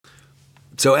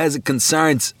So as it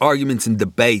concerns arguments and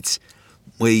debates,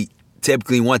 we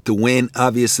typically want to win.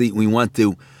 Obviously, we want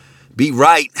to be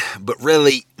right, but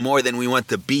really more than we want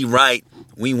to be right,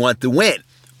 we want to win.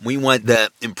 We want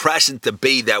the impression to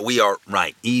be that we are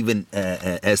right, even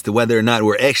as to whether or not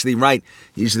we're actually right.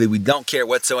 Usually we don't care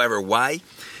whatsoever why.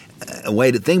 A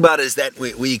way to think about it is that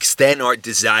we extend our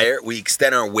desire, we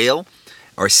extend our will,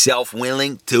 our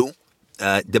self-willing to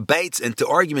debates and to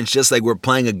arguments, just like we're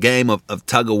playing a game of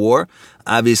tug-of-war.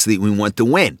 Obviously, we want to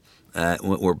win.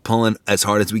 We're pulling as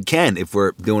hard as we can if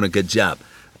we're doing a good job.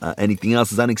 Anything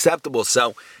else is unacceptable.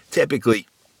 So typically,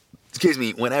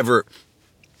 whenever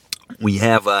we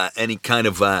have any kind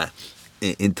of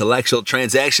intellectual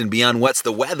transaction beyond what's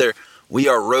the weather, we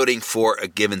are rooting for a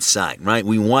given side, right?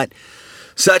 We want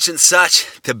such and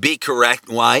such to be correct.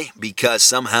 Why? Because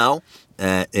somehow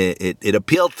it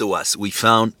appealed to us. We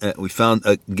found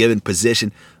a given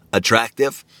position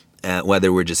attractive,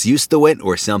 whether we're just used to it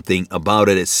or something about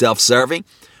it is self-serving.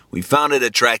 We found it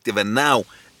attractive, and now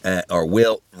our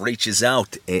will reaches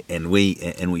out and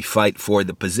we fight for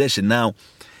the position. Now,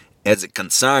 as it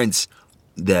concerns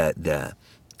the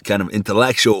kind of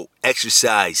intellectual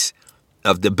exercise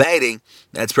of debating,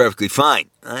 that's perfectly fine,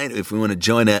 right? If we want to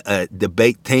join a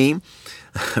debate team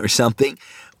or something,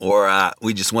 or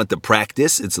we just want to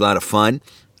practice, it's a lot of fun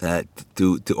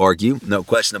to argue, no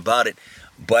question about it.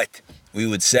 But we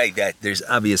would say that there's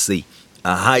obviously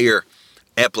a higher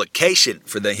application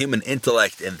for the human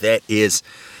intellect, and that is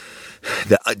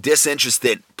the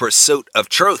disinterested pursuit of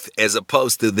truth as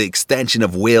opposed to the extension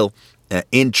of will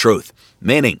in truth.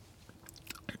 Meaning,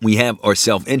 we have our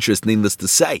self-interest, needless to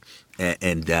say,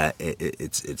 and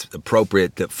it's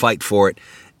appropriate to fight for it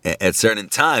at certain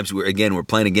times. We're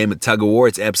playing a game of tug-of-war.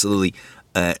 It's absolutely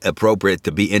appropriate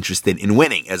to be interested in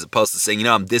winning, as opposed to saying,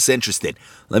 I'm disinterested.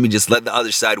 Let me just let the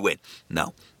other side win.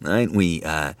 No, right?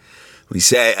 We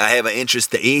say, I have an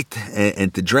interest to eat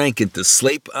and to drink and to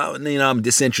sleep. Oh, I'm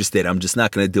disinterested. I'm just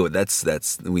not going to do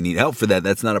it. We need help for that.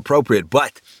 That's not appropriate.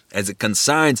 But as it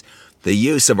concerns the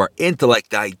use of our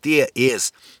intellect, the idea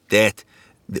is that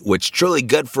what's truly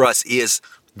good for us is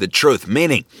the truth.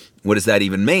 Meaning, what does that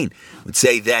even mean? I would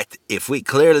say that if we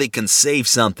clearly conceive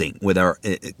something with our,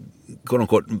 quote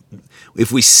unquote,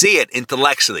 if we see it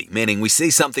intellectually, meaning we see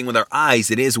something with our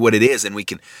eyes, it is what it is, and we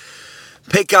can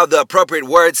pick out the appropriate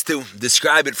words to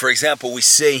describe it. For example, we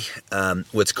see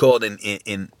what's called in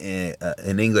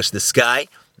English the sky.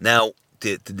 Now,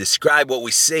 to describe what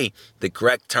we see, the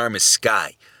correct term is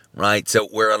sky, right? So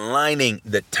we're aligning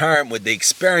the term with the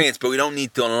experience, but we don't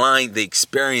need to align the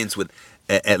experience with,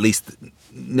 at least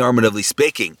normatively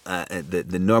speaking,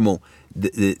 the normal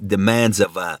demands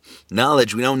of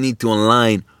knowledge. We don't need to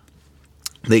align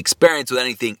the experience with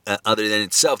anything other than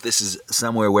itself. This is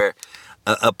somewhere where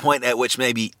a point at which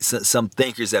maybe some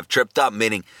thinkers have tripped up,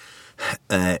 meaning,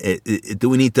 do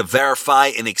we need to verify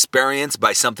an experience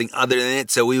by something other than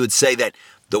it? So we would say that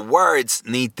the words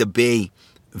need to be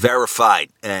verified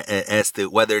as to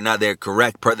whether or not they're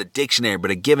correct per the dictionary,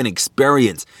 but a given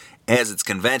experience, as it's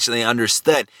conventionally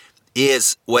understood,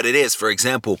 is what it is. For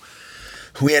example,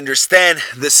 we understand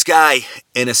the sky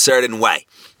in a certain way,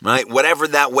 right? Whatever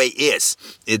that way is.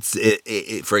 It's,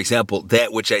 for example,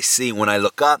 that which I see when I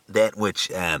look up, that which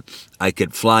I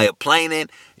could fly a plane in.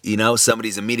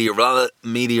 Somebody's a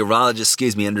meteorologist,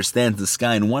 understands the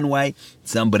sky in one way.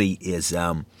 Somebody is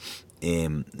a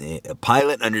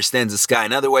pilot, understands the sky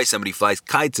another way. Somebody flies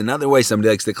kites another way. Somebody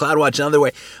likes to cloud watch another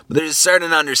way. But there's a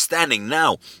certain understanding.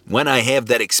 Now, when I have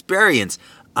that experience,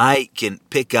 I can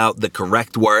pick out the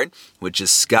correct word, which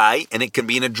is sky, and it can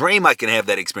be in a dream I can have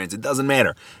that experience. It doesn't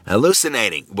matter.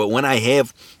 Hallucinating. But when I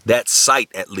have that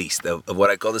sight, at least, of what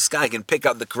I call the sky, I can pick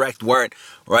out the correct word,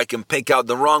 or I can pick out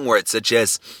the wrong word, such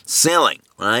as ceiling,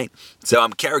 right? So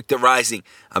I'm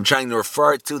trying to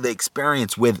refer to the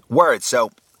experience with words.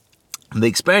 So the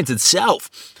experience itself,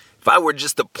 if I were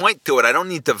just to point to it, I don't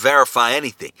need to verify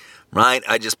anything, right?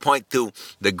 I just point to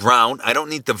the ground. I don't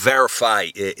need to verify,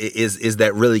 is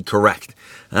that really correct?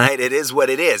 Right? It is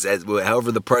what it is.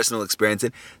 However the person will experience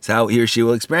it, it's how he or she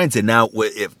will experience it. Now,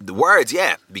 if the words,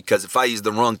 because if I use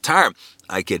the wrong term,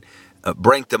 I could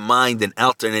bring to mind an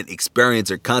alternate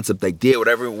experience or concept, idea,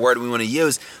 whatever word we want to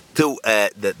use, to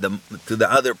the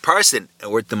other person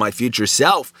or to my future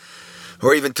self,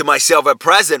 or even to myself at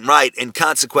present, right, and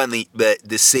consequently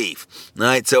deceive,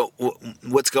 right? So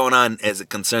what's going on as it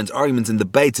concerns arguments and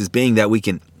debates is being that we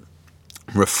can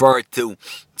refer to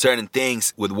certain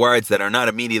things with words that are not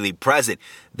immediately present.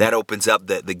 That opens up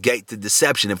the gate to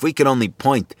deception. If we could only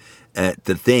point to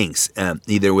things,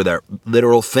 either with our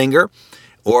literal finger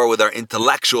or with our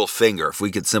intellectual finger, if we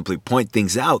could simply point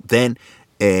things out, then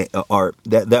or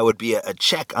that would be a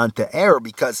check onto error,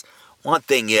 because one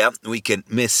thing, we can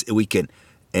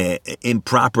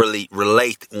improperly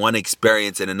relate one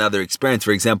experience and another experience.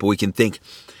 For example, we can think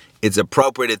it's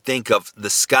appropriate to think of the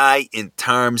sky in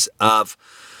terms of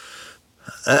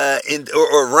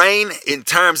or rain in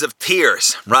terms of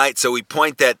tears, right? So we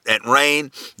point at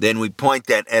rain, then we point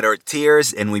at our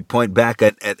tears, and we point back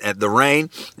at the rain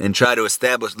and try to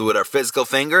establish with our physical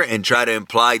finger and try to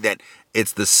imply that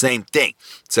it's the same thing.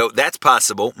 So that's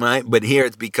possible, right? But here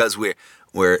it's because we're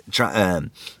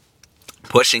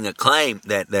pushing a claim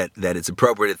that it's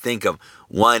appropriate to think of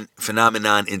one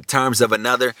phenomenon in terms of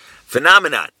another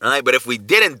phenomenon, right? But if we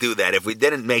didn't do that, if we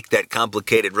didn't make that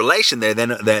complicated relation there, then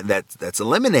that's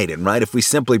eliminated, right? If we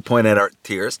simply point at our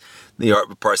tears,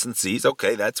 the person sees,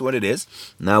 okay, that's what it is.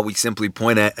 Now we simply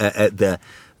point at the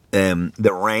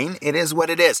rain, it is what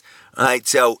it is, right?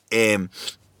 So I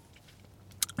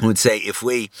would say if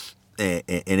we and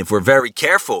if we're very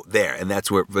careful there, and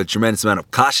that's where a tremendous amount of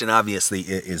caution obviously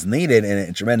is needed, and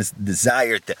a tremendous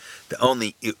desire to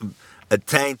only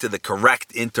attain to the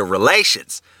correct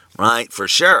interrelations, right? For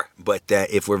sure. But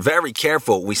if we're very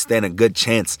careful, we stand a good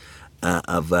chance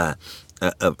of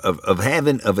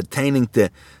attaining to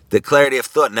the clarity of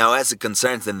thought. Now, as it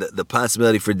concerns then the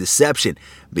possibility for deception,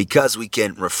 because we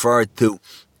can refer to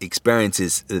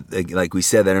experiences, like we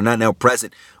said, that are not now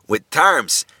present with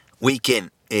terms, we can.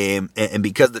 And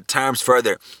because the terms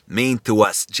further mean to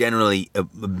us generally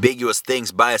ambiguous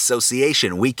things by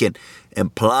association, we can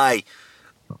imply,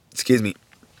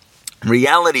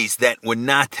 realities that would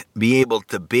not be able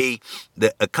to be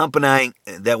the accompanying,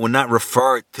 that would not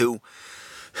refer to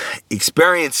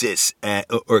experiences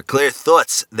or clear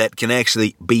thoughts that can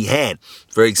actually be had.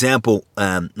 For example,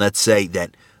 let's say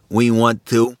that we want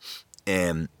to,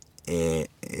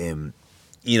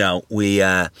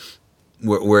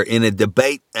 we're in a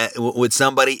debate with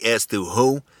somebody as to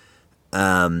who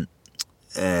found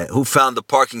the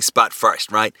parking spot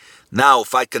first, right? Now,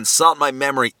 if I consult my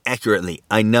memory accurately,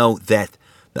 I know that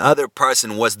the other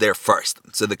person was there first.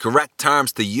 So the correct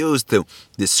terms to use to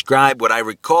describe what I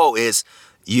recall is,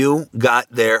 you got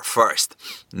there first.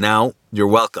 Now, you're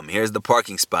welcome. Here's the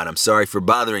parking spot. I'm sorry for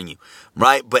bothering you,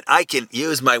 right? But I can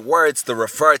use my words to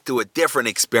refer to a different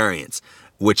experience,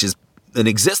 which is an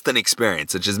existent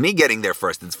experience, such as me getting there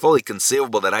first. It's fully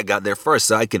conceivable that I got there first,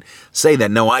 so I can say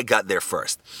that, no, I got there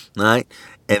first, right?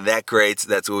 And that's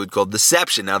what we'd call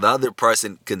deception. Now, the other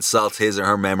person consults his or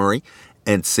her memory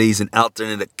and sees an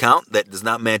alternate account that does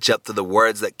not match up to the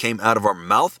words that came out of our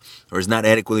mouth or is not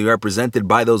adequately represented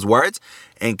by those words,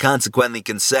 and consequently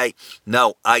can say,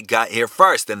 no, I got here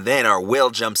first. And then our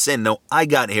will jumps in, no, I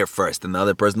got here first. And the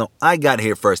other person, no, I got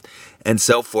here first. And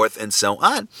so forth and so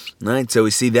on. Right? So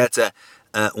we see that's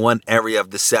one area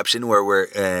of deception where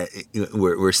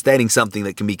we're stating something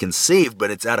that can be conceived,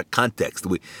 but it's out of context.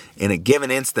 In a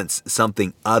given instance,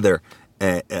 something other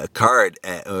occurred,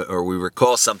 or we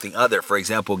recall something other. For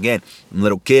example, again, I'm a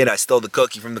little kid, I stole the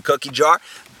cookie from the cookie jar.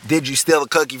 Did you steal the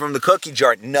cookie from the cookie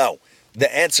jar? No.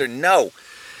 The answer, no,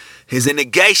 is a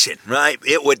negation, right?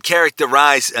 It would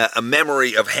characterize a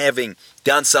memory of having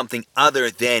done something other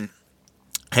than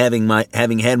having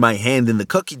had my hand in the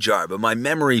cookie jar. But my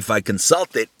memory, if I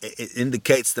consult it, it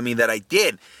indicates to me that I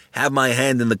did have my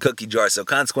hand in the cookie jar. So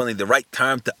consequently, the right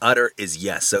term to utter is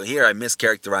yes. So here I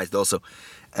mischaracterized also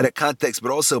at a context,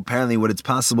 but also apparently what it's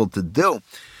possible to do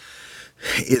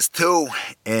is to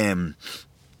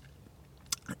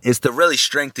really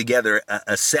string together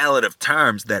a salad of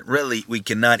terms that really we're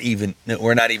not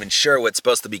even sure what's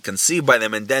supposed to be conceived by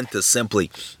them, and then to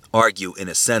simply argue in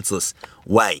a senseless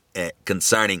way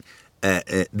concerning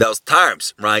those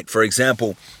terms, right? For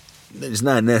example, there's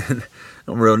not no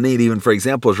real need even for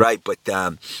examples, right? But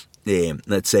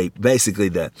let's say basically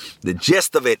the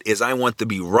gist of it is, I want to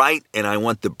be right and I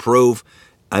want to prove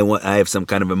I have some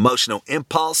kind of emotional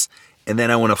impulse, and then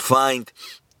I want to find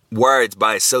words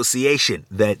by association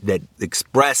that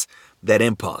express that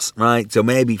impulse, right? So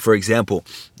maybe, for example,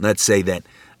 let's say that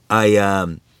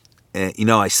I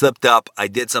slipped up, I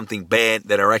did something bad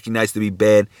that I recognize to be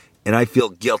bad, and I feel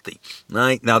guilty,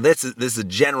 right? Now, this is a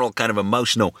general kind of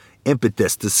emotional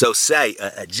impetus to so say,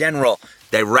 a general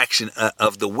direction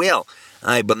of the will.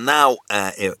 Right? But now,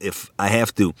 if I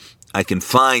have to, I can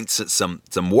find some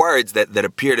words that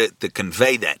appear to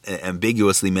convey that,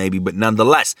 ambiguously maybe, but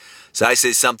nonetheless. So I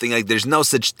say something like, there's no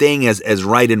such thing as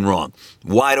right and wrong.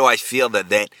 Why do I feel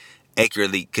that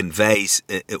accurately conveys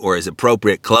or is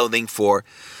appropriate clothing for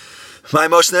my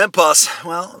emotional impulse?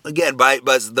 Well, again, by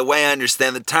the way I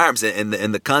understand the terms and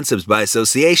the concepts by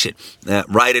association.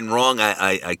 Right and wrong,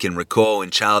 I can recall in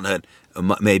childhood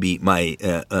maybe my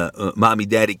mommy,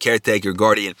 daddy, caretaker,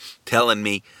 guardian telling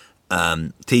me,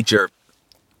 teacher,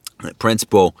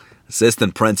 principal,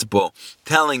 assistant principal,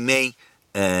 telling me,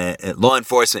 law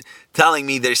enforcement, telling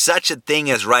me there's such a thing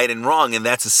as right and wrong, and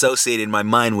that's associated in my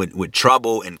mind with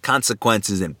trouble and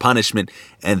consequences and punishment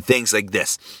and things like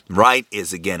this. Right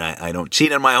is, again, I don't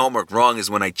cheat on my homework. Wrong is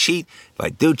when I cheat. If I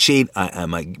do cheat, I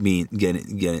might get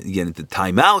into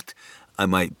timeout. I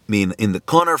might be in the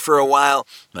corner for a while.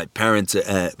 My parents,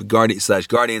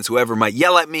 guardians, whoever might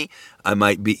yell at me. I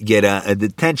might get a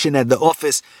detention at the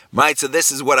office, right? So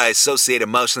this is what I associate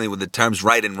emotionally with the terms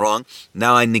right and wrong.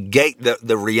 Now I negate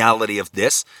the reality of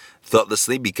this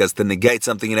thoughtlessly, because to negate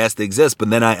something, it has to exist. But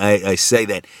then I say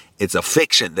that it's a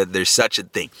fiction, that there's such a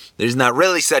thing. There's not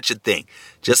really such a thing.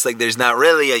 Just like there's not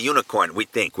really a unicorn, we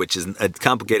think, which is a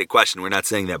complicated question. We're not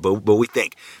saying that, but we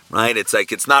think, right? It's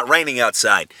like it's not raining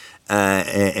outside. There's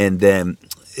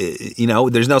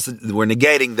we're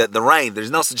negating the rain.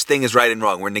 There's no such thing as right and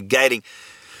wrong. We're negating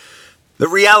the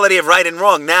reality of right and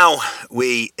wrong. Now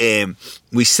we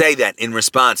say that in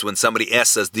response when somebody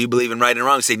asks us, "Do you believe in right and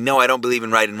wrong?" We say, "No, I don't believe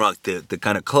in right and wrong." To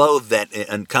kind of clothe that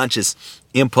unconscious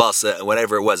impulse,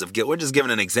 whatever it was of guilt. We're just giving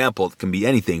an example. It can be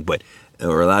anything,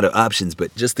 or a lot of options,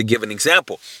 but just to give an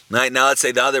example. Right now, let's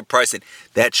say the other person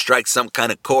that strikes some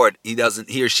kind of chord, he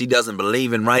or she doesn't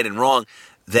believe in right and wrong.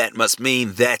 That must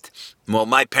mean that, well,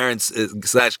 my parents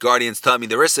 / guardians taught me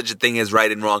there is such a thing as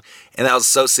right and wrong, and that was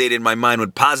associated in my mind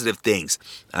with positive things.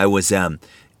 I was,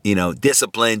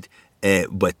 disciplined,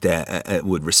 but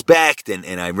with respect,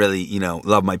 and I really,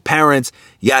 love my parents,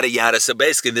 yada yada. So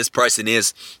basically, this person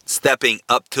is stepping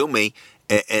up to me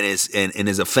and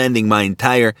is offending my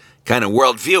entire kind of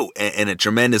worldview and a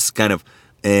tremendous kind of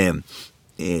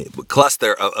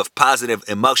cluster of positive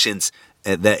emotions.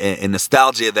 And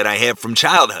nostalgia that I have from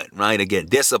childhood, right? Again,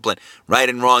 discipline, right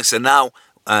and wrong. So now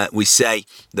we say,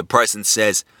 the person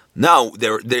says, no,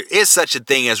 there is such a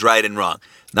thing as right and wrong.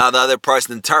 Now the other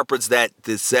person interprets that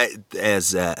to say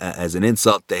as an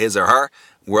insult to his or her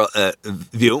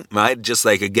view, right? Just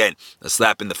like, again, a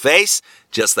slap in the face,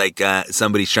 just like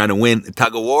somebody's trying to win a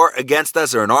tug of war against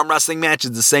us or an arm wrestling match.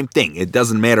 It's the same thing. It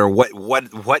doesn't matter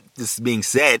what is being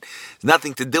said. It's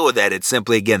nothing to do with that. It's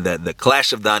simply, again, the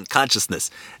clash of the unconsciousness,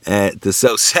 to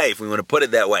so say, if we want to put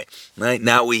it that way. Right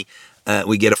now we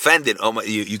get offended. Oh,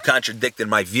 you contradicted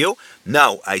my view.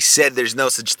 No, I said there's no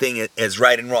such thing as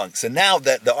right and wrong. So now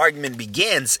that the argument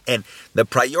begins, and the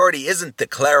priority isn't to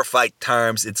clarify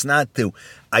terms. It's not to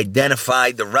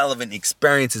identify the relevant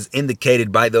experiences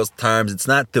indicated by those terms. It's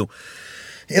not to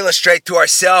illustrate to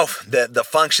ourselves the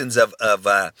functions of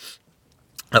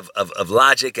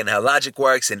logic and how logic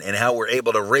works and how we're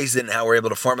able to reason, how we're able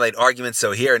to formulate arguments.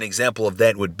 So here an example of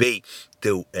that would be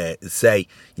to say,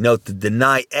 to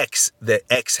deny X, that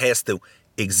X has to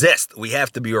exist. We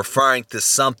have to be referring to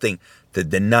something to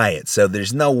deny it. So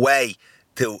there's no way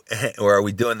to, or are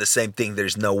we doing the same thing?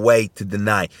 There's no way to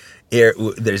deny. Here,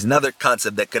 there's another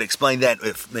concept that could explain that.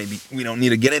 If maybe we don't need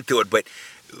to get into it, but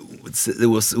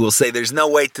we'll say there's no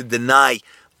way to deny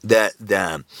the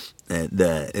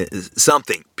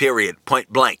something, period, point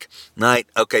blank, right?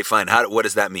 Okay, fine. What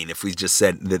does that mean? If we just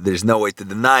said that there's no way to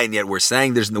deny, and yet we're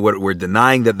saying we're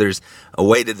denying that there's a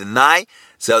way to deny.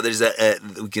 So there's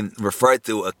we can refer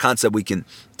to a concept we can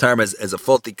term as a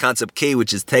faulty concept key,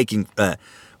 which is taking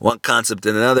one concept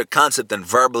and another concept and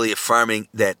verbally affirming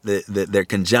that their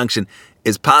conjunction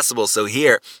is possible. So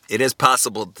here, it is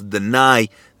possible to deny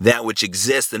that which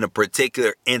exists in a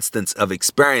particular instance of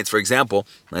experience. For example,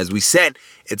 as we said,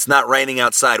 it's not raining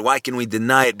outside. Why can we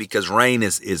deny it? Because rain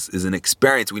is an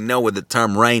experience. We know what the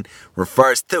term rain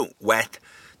refers to. Wet,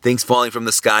 things falling from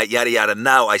the sky, yada yada.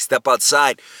 Now I step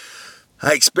outside,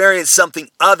 I experience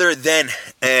something other than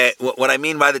what I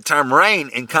mean by the term rain,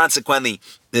 and consequently,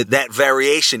 that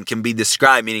variation can be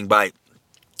described, meaning by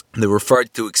the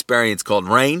referred to experience called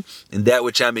rain, and that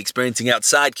which I'm experiencing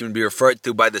outside can be referred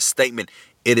to by the statement,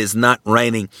 it is not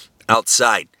raining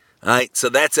outside. All right, so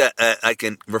that's I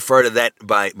can refer to that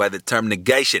by the term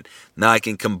negation. Now I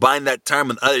can combine that term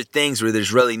with other things where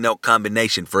there's really no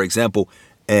combination. For example,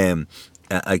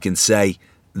 I can say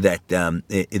that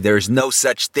there's no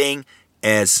such thing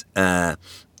as a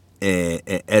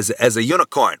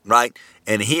unicorn, right?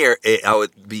 And here I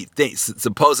would be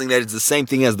supposing that it's the same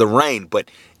thing as the rain,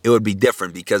 but it would be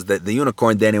different because the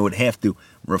unicorn then it would have to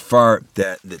refer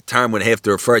the term would have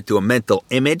to refer to a mental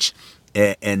image,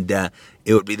 and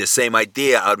it would be the same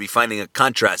idea. I would be finding a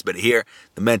contrast, but here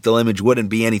the mental image wouldn't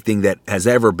be anything that has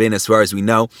ever been, as far as we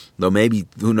know. Though maybe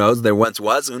who knows? There once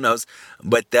was, who knows?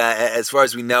 But as far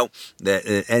as we know, that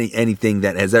anything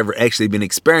that has ever actually been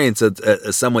experienced,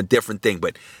 a somewhat different thing.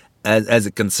 But as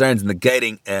it concerns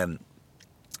negating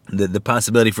the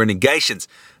possibility for negations,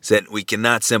 said we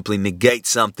cannot simply negate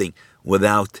something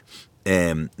without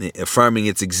affirming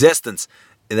its existence.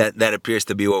 That appears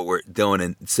to be what we're doing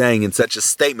and saying in such a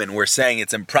statement. We're saying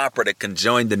it's improper to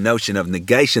conjoin the notion of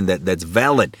negation that's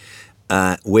valid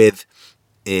with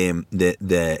the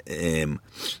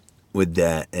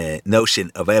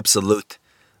notion of absolute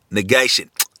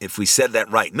negation. If we said that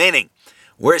right, meaning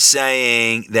we're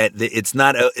saying that it's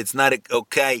not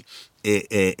okay.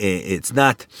 It's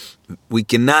not. We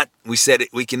cannot. We said it.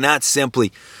 We cannot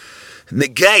simply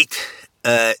negate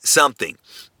something.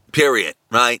 Period.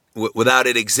 Right? Without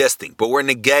it existing. But we're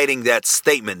negating that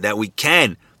statement that we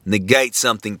can negate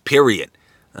something. Period.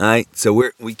 Right?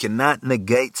 So we cannot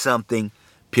negate something.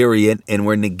 Period. And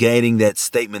we're negating that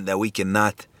statement that we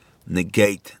cannot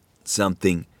negate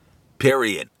something.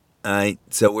 Period. Right?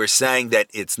 So we're saying that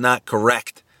it's not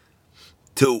correct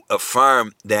to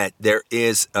affirm that there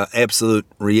is absolute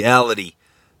reality.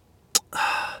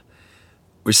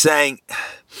 We're saying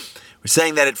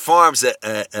that it forms,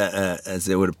 as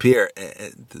it would appear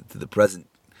to the present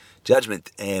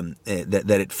judgment,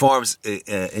 that it forms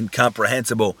an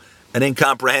incomprehensible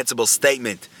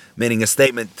statement, meaning a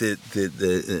statement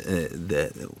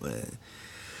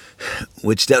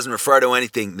which doesn't refer to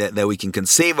anything that we can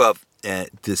conceive of,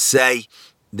 to say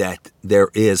that there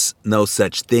is no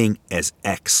such thing as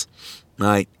X,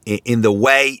 right? In the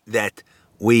way that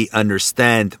we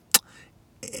understand,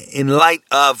 in light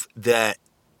of the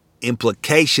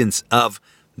implications of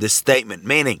the statement,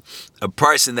 meaning a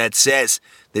person that says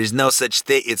there's no such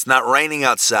thing, it's not raining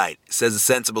outside, says a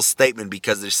sensible statement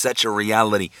because there's such a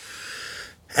reality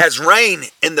as rain,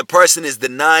 and the person is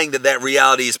denying that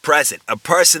reality is present. A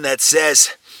person that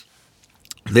says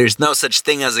there's no such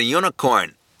thing as a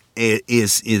unicorn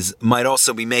might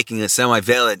also be making a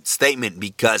semi-valid statement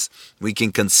because we can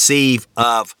conceive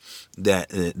of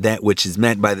that which is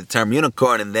meant by the term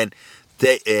unicorn, and then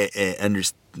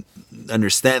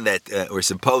understand that or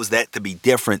suppose that to be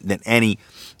different than any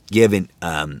given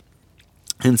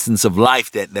instance of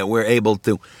life that we're able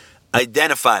to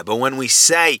identify. But when we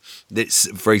say that,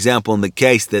 for example, in the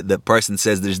case that the person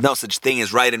says there's no such thing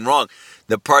as right and wrong,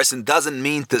 the person doesn't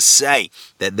mean to say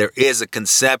that there is a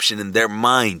conception in their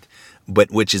mind, but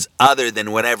which is other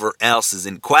than whatever else is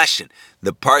in question.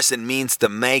 The person means to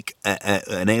make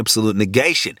an absolute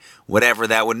negation, whatever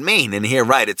that would mean. And here,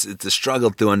 right, it's a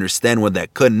struggle to understand what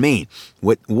that could mean.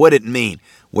 What would it mean?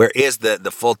 Where is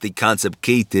the faulty concept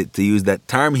key to use that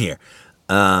term here?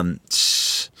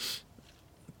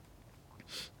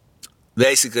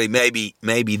 Basically, maybe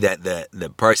that the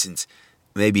person's,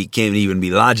 maybe it can't even be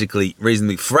logically,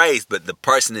 reasonably phrased, but the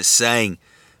person is saying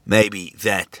maybe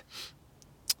that,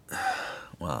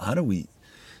 well, how do we,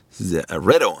 this is a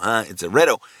riddle, huh? It's a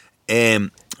riddle.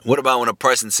 What about when a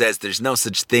person says there's no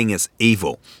such thing as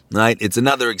evil, right? It's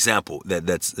another example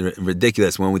that's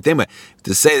ridiculous when we think about it.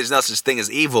 To say there's no such thing as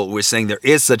evil, we're saying there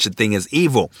is such a thing as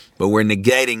evil, but we're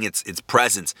negating its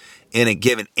presence in a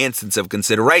given instance of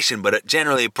consideration. But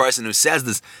generally, a person who says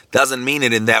this doesn't mean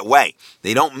it in that way.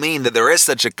 They don't mean that there is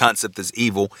such a concept as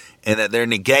evil and that they're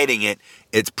negating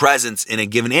its presence in a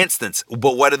given instance.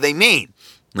 But what do they mean,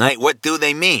 right? What do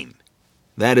they mean?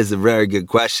 That is a very good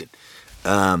question.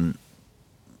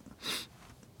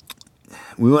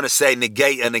 We want to say a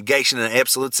negation in an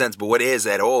absolute sense, but what is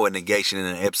at all a negation in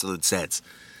an absolute sense?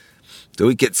 So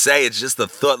we could say it's just a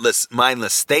thoughtless,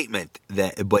 mindless statement,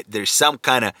 but there's some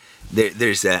kind of,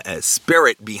 there's a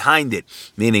spirit behind it,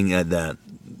 meaning the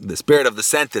spirit of the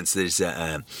sentence. There's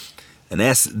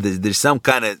there's some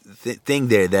kind of thing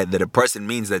there that a person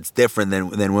means that's different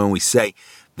than when we say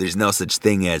there's no such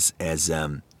thing as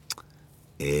a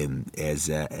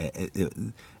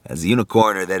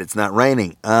unicorn, or that it's not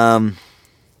raining.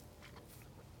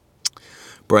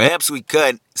 Perhaps we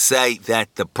could say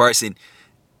that the person,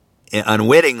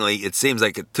 unwittingly, it seems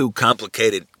like a too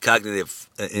complicated cognitive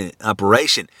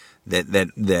operation that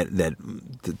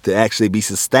to actually be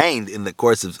sustained in the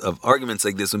course of arguments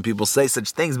like this when people say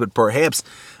such things. But perhaps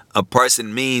a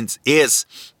person is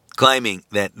claiming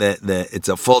that it's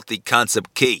a faulty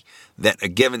concept key, that a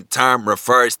given term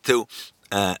refers to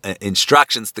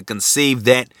instructions to conceive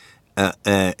that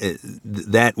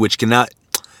which cannot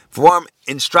form,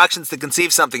 instructions to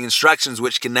conceive something, instructions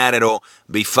which cannot at all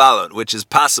be followed, which is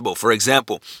possible. For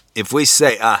example, if we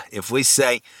say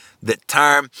the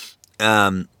term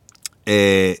sirut,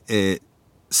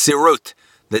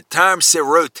 the term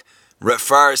sirut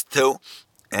refers to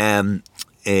an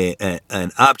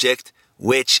object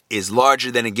which is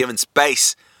larger than a given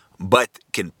space, but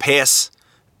can pass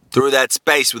through that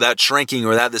space without shrinking or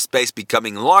without the space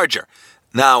becoming larger.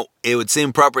 Now, it would seem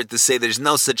appropriate to say there's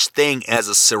no such thing as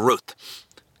a sirut.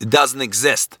 It doesn't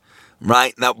exist,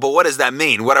 right? Now, but what does that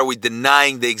mean? What are we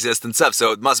denying the existence of?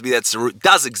 So it must be that sirut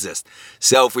does exist.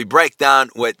 So if we break down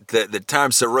what the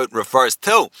term sirut refers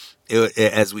to,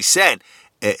 as we said,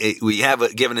 we have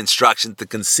a given instruction to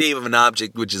conceive of an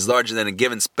object which is larger than a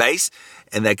given space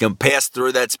and that can pass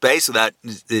through that space without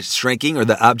it shrinking or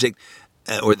the object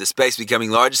or the space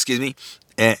becoming large,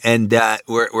 and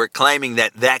we're claiming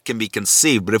that can be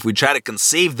conceived. But if we try to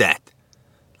conceive that,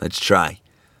 let's try.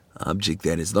 Object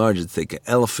that is large. Let's take an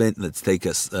elephant. Let's take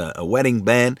a wedding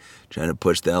band, trying to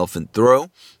push the elephant through.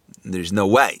 There's no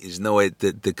way. There's no way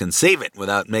to conceive it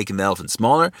without making the elephant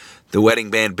smaller, the wedding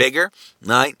band bigger,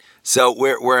 right? So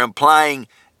we're implying,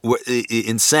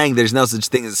 in saying there's no such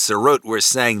thing as a sirut, we're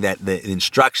saying that the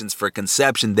instructions for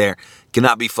conception there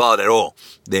cannot be followed at all.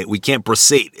 We can't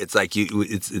proceed. It's like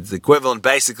it's equivalent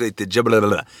basically to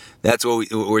jabla. That's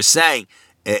what we're saying.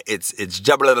 It's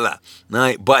jabla,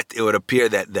 right? But it would appear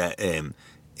that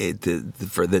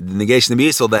for the negation to be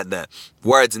useful, that the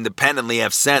words independently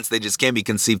have sense. They just can't be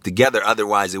conceived together.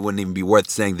 Otherwise, it wouldn't even be worth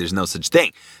saying there's no such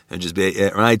thing. It'd just be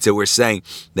right. So we're saying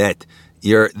that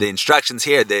the instructions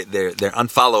here they're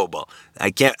unfollowable.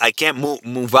 I can't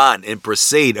move on and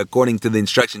proceed according to the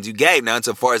instructions you gave. Now,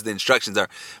 insofar as the instructions are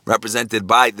represented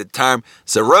by the term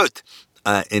sarut,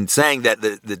 in saying that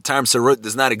the term sarut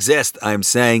does not exist, I'm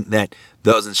saying that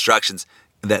those instructions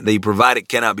that they provided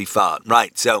cannot be followed.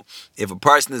 Right. So if a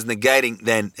person is negating,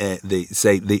 then they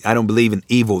say I don't believe in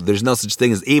evil. There's no such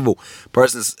thing as evil.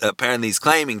 Person apparently is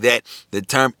claiming that the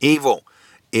term evil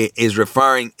is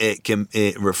referring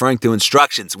to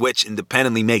instructions, which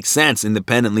independently make sense,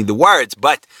 independently the words,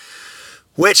 but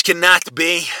which cannot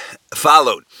be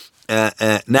followed.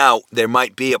 Now, there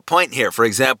might be a point here. For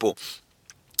example,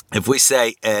 if we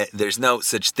say there's no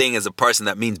such thing as a person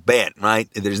that means bad, right?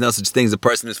 There's no such thing as a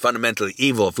person who's fundamentally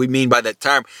evil. If we mean by that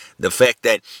term the fact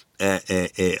that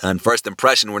on first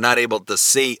impression we're not able to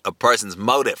see a person's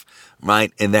motive,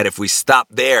 right? And that if we stop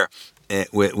there,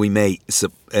 we may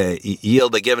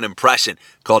yield a given impression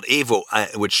called evil,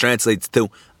 which translates to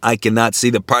I cannot see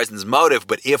the person's motive.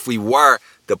 But if we were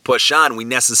to push on, we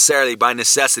necessarily, by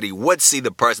necessity, would see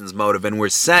the person's motive. And we're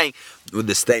saying with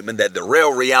the statement that the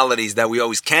real reality is that we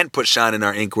always can push on in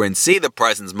our inquiry and see the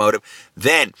person's motive.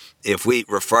 Then, if we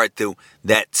refer to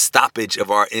that stoppage of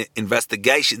our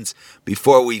investigations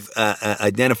before we've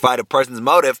identified a person's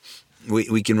motive,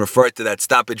 we can refer to that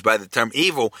stoppage by the term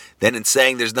evil. Then in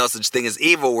saying there's no such thing as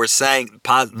evil, we're saying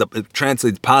it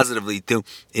translates positively to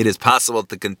it is possible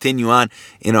to continue on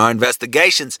in our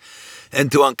investigations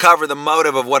and to uncover the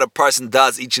motive of what a person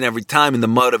does each and every time. And the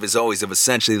motive is always of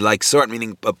essentially like sort,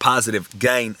 meaning a positive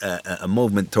gain, a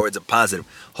movement towards a positive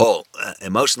whole,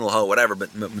 emotional whole, whatever, but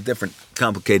different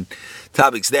complicated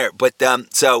topics there. But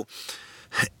so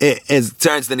as it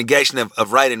turns the negation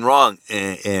of right and wrong,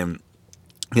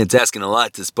 it's asking a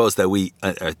lot to suppose that we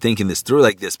are thinking this through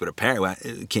like this, but apparently I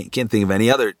can't think of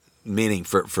any other meaning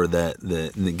for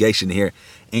the negation here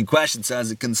in question. So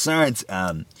as it concerns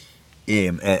that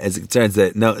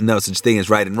no such thing as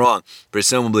right and wrong,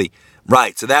 presumably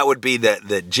right. So that would be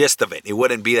the gist of it. It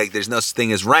wouldn't be like there's no such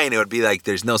thing as rain. It would be like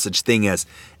there's no such thing as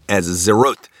a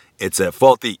zerut. It's a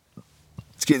faulty.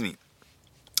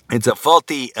 It's a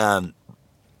faulty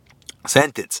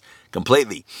sentence.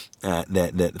 Completely,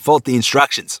 the faulty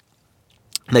instructions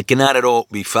that cannot at all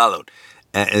be followed,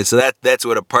 and so that's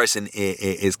what a person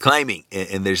is claiming,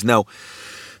 and there's no,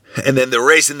 and then the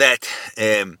reason that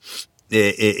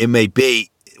it may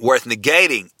be worth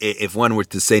negating, if one were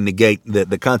to say negate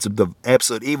the concept of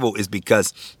absolute evil, is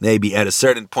because maybe at a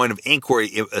certain point of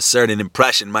inquiry, a certain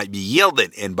impression might be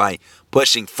yielded, and by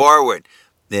pushing forward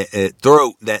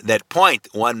through that point,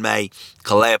 one may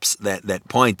collapse that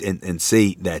point and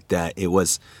see that it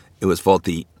was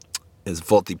faulty. It's a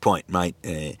faulty point, right?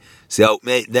 So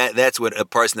that's what a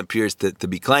person appears to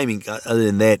be claiming. Other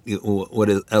than that, what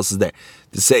else is there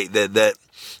to say? That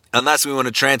unless we want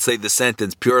to translate the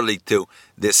sentence purely to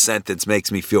this sentence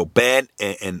makes me feel bad,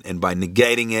 and by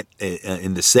negating it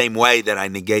in the same way that I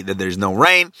negate that there's no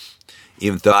rain,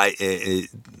 even though I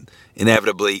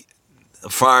inevitably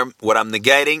affirm what I'm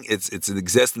negating, it's an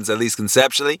existence, at least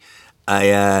conceptually.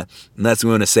 Unless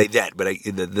we want to say that, but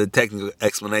the technical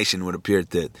explanation would appear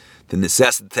to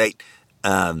necessitate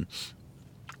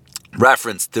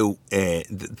reference to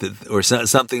or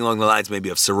something along the lines maybe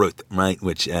of sarut, right?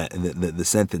 Which the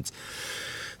sentence.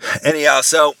 Anyhow,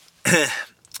 so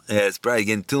it's probably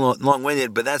getting too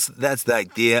long-winded, but that's the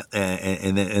idea,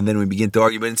 and then we begin to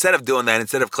argue. But instead of doing that,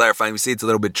 instead of clarifying, we see it's a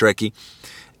little bit tricky.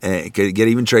 It could get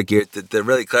even trickier to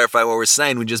really clarify what we're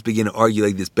saying. We just begin to argue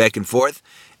like this back and forth,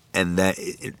 and that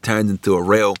it turns into a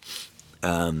real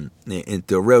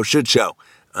shit show.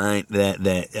 Right,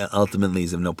 that ultimately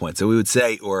is of no point. So we would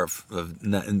say, or if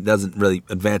it doesn't really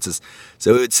advance us.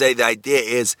 So we would say the idea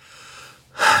is,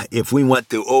 if we want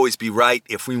to always be right,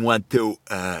 if we want to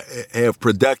have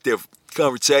productive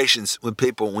conversations with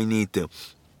people, we need to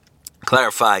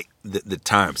clarify the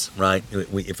terms, right?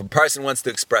 If a person wants to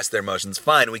express their emotions,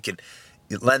 fine, we can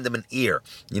lend them an ear.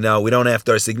 We don't have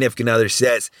to. Our significant other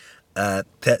says,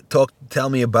 tell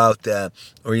me about,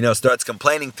 or starts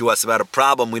complaining to us about a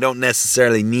problem. We don't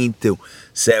necessarily need to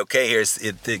say, okay, here's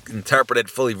it, to interpret it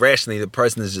fully rationally. The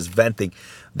person is just venting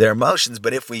their emotions.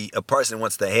 But if a person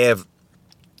wants to have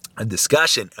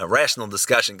a rational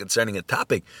discussion concerning a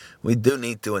topic, we do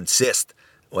need to insist,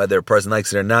 whether a person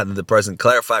likes it or not, that the person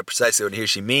clarify precisely what he or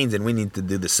she means, and we need to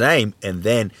do the same, and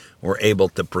then we're able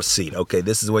to proceed. Okay,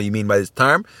 this is what you mean by this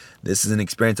term. This is an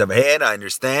experience I've had, I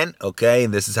understand, okay,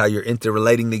 and this is how you're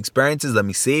interrelating the experiences. Let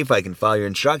me see if I can follow your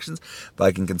instructions, if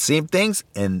I can conceive things,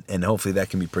 and hopefully that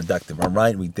can be productive. All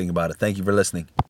right, we can think about it. Thank you for listening.